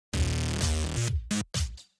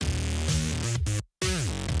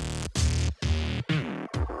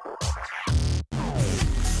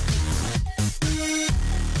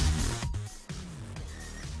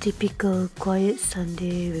typical quiet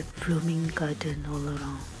Sunday with blooming garden all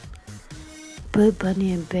around. Bird,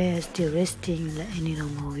 Bunny and Bear are still resting like any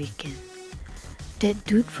normal weekend. That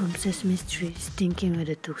dude from Sesame Street is thinking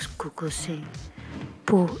whether to cook or sing.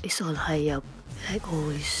 Po is all high up, like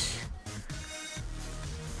always.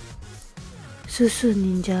 Susu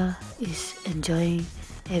Ninja is enjoying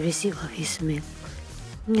every sip of his milk.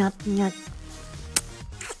 Nyat nyat.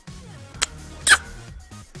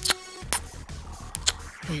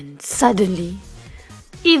 When suddenly,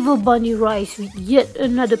 evil bunny rise with yet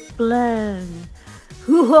another plan.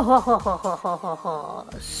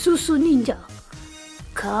 Susu Ninja,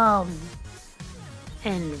 come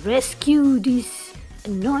and rescue this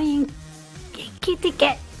annoying kitty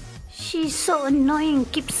cat. She's so annoying,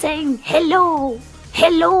 keep saying hello,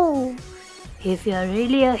 hello. If you are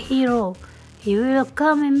really a hero, you will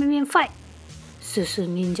come and maybe fight. Susu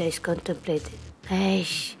Ninja is contemplating.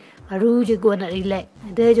 Aish, baru je gua nak relax,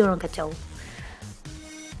 ada je orang kacau.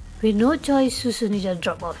 With no choice, Susu Ninja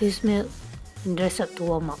drop off his milk and dress up to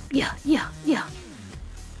warm up. Yeah.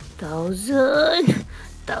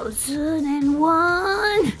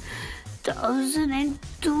 1001,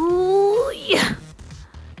 1002, yeah.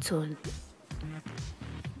 So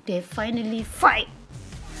they finally fight.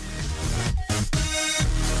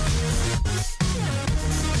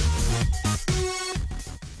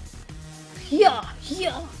 Yeah.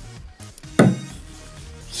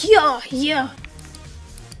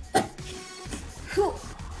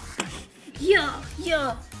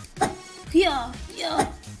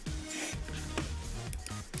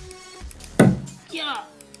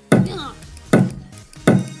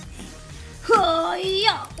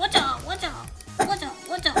 Watch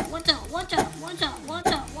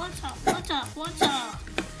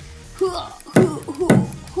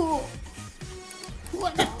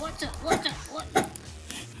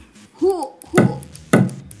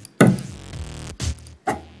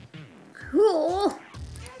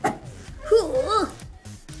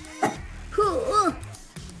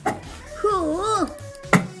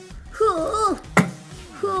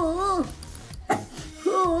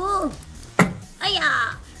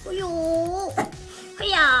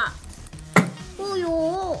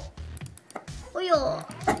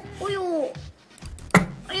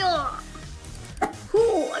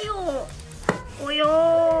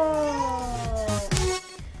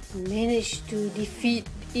Managed to defeat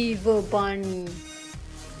evil Barney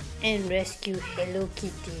and rescue Hello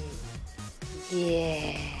Kitty.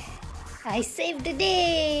 Yeah, I saved the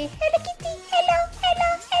day. Hello Kitty, hello.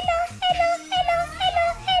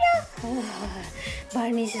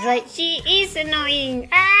 Barney's right, she is annoying.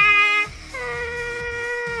 Hello.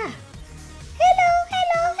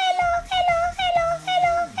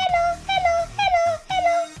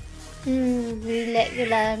 Relax je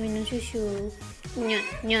lah, minum susu. Nyot.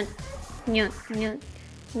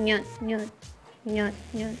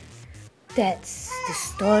 That's the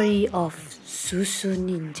story of Susu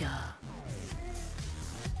Ninja.